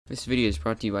This video is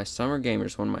brought to you by Summer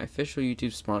Gamers, one of my official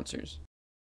YouTube sponsors.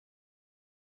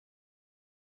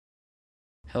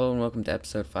 Hello and welcome to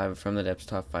episode 5 of From the Depths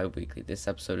Top 5 Weekly. This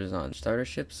episode is on starter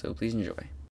ships, so please enjoy.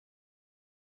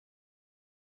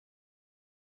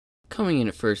 Coming in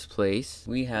at first place,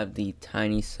 we have the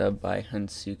Tiny Sub by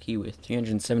Hansuki with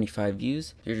 375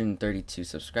 views, 332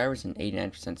 subscribers, and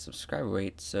 89% subscriber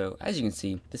rate. So, as you can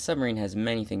see, the submarine has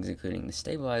many things including the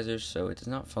stabilizers, so it does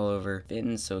not fall over,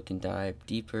 fins so it can dive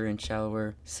deeper and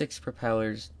shallower, 6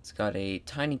 propellers, it's got a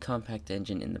tiny compact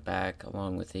engine in the back,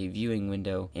 along with a viewing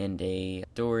window, and a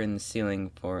door in the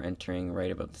ceiling for entering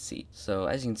right above the seat. So,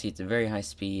 as you can see, it's a very high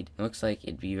speed. It looks like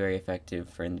it'd be very effective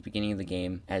for in the beginning of the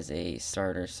game as a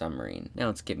starter submarine. Now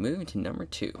let's get moving to number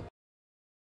 2.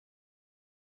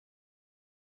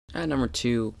 At number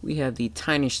 2, we have the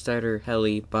Tiny Starter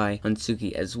Heli by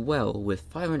Hansuki as well, with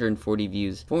 540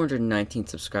 views, 419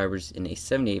 subscribers, and a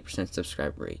 78%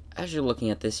 subscriber rate. As you're looking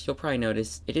at this, you'll probably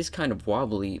notice it is kind of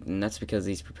wobbly, and that's because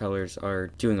these propellers are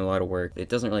doing a lot of work. It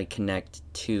doesn't really connect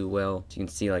too well. So you can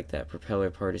see like that propeller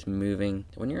part is moving.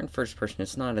 When you're in first person,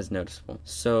 it's not as noticeable.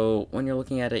 So when you're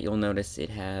looking at it, you'll notice it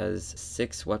has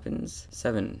 6 weapons,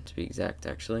 7 to be exact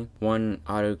actually. 1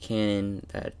 autocannon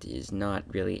that is not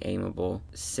really aimable,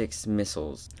 6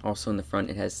 missiles. Also in the front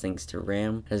it has things to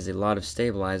ram. It has a lot of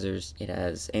stabilizers. It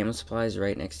has ammo supplies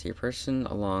right next to your person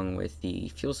along with the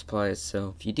fuel supplies,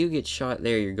 so if you do get shot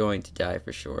there you're going to die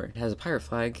for sure. It has a pirate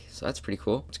flag, so that's pretty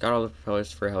cool. It's got all the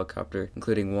propellers for a helicopter,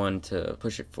 including one to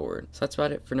push it forward. So that's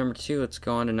about it for number 2. Let's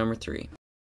go on to number 3.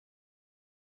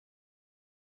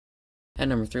 At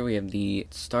number 3, we have the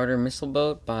Starter Missile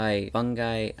Boat by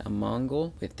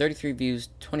FinglAmongl with 33 views,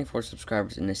 24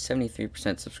 subscribers, and a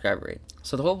 73% subscriber rate.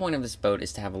 So the whole point of this boat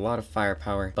is to have a lot of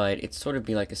firepower, but it's sort of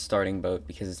be like a starting boat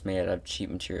because it's made out of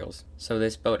cheap materials. So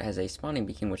this boat has a spawning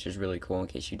beacon, which is really cool in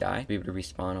case you die, be able to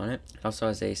respawn on it. It also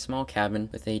has a small cabin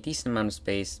with a decent amount of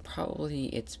space. Probably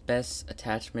its best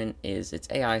attachment is its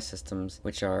AI systems,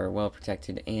 which are well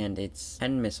protected, and its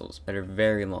 10 missiles that are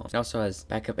very long. It also has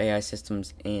backup AI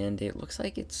systems, and it looks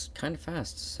like it's kind of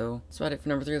fast. So that's about it for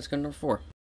number 3. Let's go to number 4.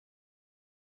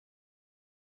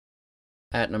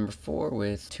 At number 4,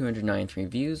 with 293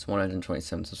 views,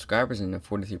 127 subscribers, and a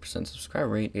 43% subscriber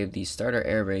rate, we have the Starter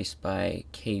Airbase by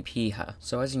Kipha.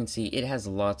 So as you can see, it has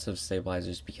lots of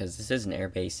stabilizers because this is an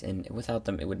airbase, and without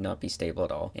them it would not be stable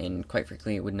at all, and quite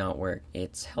frankly it would not work.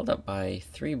 It's held up by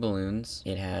 3 balloons,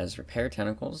 it has repair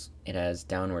tentacles, it has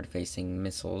downward facing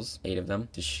missiles, 8 of them,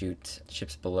 to shoot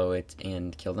ships below it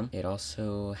and kill them. It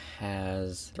also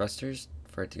has thrusters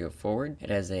for it to go forward. It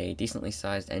has a decently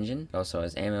sized engine. It also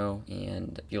has ammo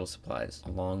and fuel supplies,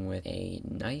 along with a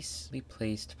nicely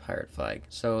placed pirate flag.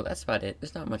 So that's about it.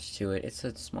 There's not much to it. It's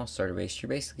a small starter base. You're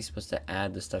basically supposed to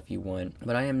add the stuff you want,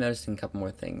 but I am noticing a couple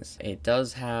more things. It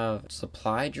does have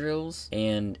supply drills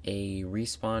and a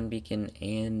respawn beacon,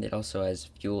 and it also has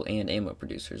fuel and ammo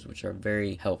producers, which are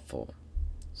very helpful.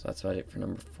 So that's about it for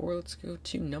number 4. Let's go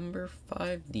to number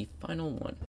 5, the final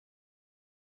one.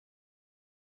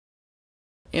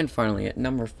 And finally, at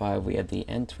number 5, we have the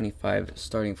N25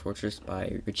 Starting Fortress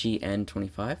by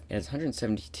N25. It has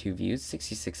 172 views,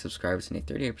 66 subscribers, and a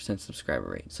 38% subscriber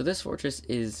rate. So this fortress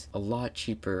is a lot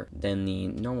cheaper than the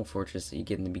normal fortress that you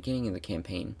get in the beginning of the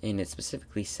campaign, and it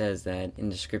specifically says that in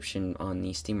the description on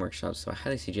the Steam Workshop, so I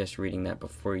highly suggest reading that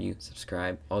before you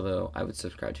subscribe, although I would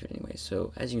subscribe to it anyway.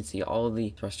 So as you can see, all of the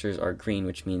thrusters are green,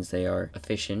 which means they are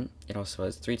efficient. It also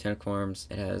has 3 tentacle arms,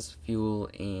 it has fuel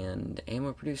and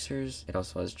ammo producers, it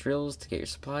also has drills to get your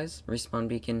supplies, respawn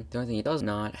beacon. The only thing it does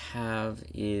not have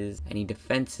is any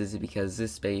defenses, because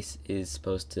this base is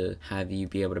supposed to have you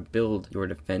be able to build your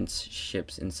defense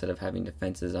ships instead of having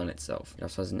defenses on itself. It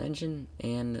also has an engine,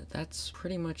 and that's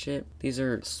pretty much it. These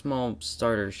are small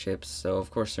starter ships, so of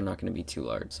course they're not going to be too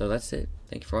large. So that's it.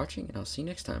 Thank you for watching, and I'll see you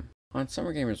next time. On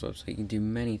Summer Gamer's website, you can do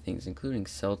many things, including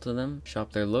sell to them,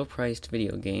 shop their low-priced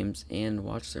video games, and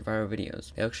watch their viral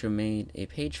videos. They actually made a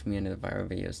page for me under the viral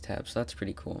videos tab, so that's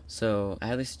pretty cool. So I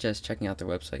highly suggest checking out their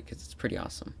website because it's pretty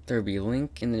awesome. There will be a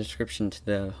link in the description to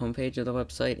the homepage of the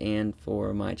website and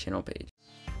for my channel page.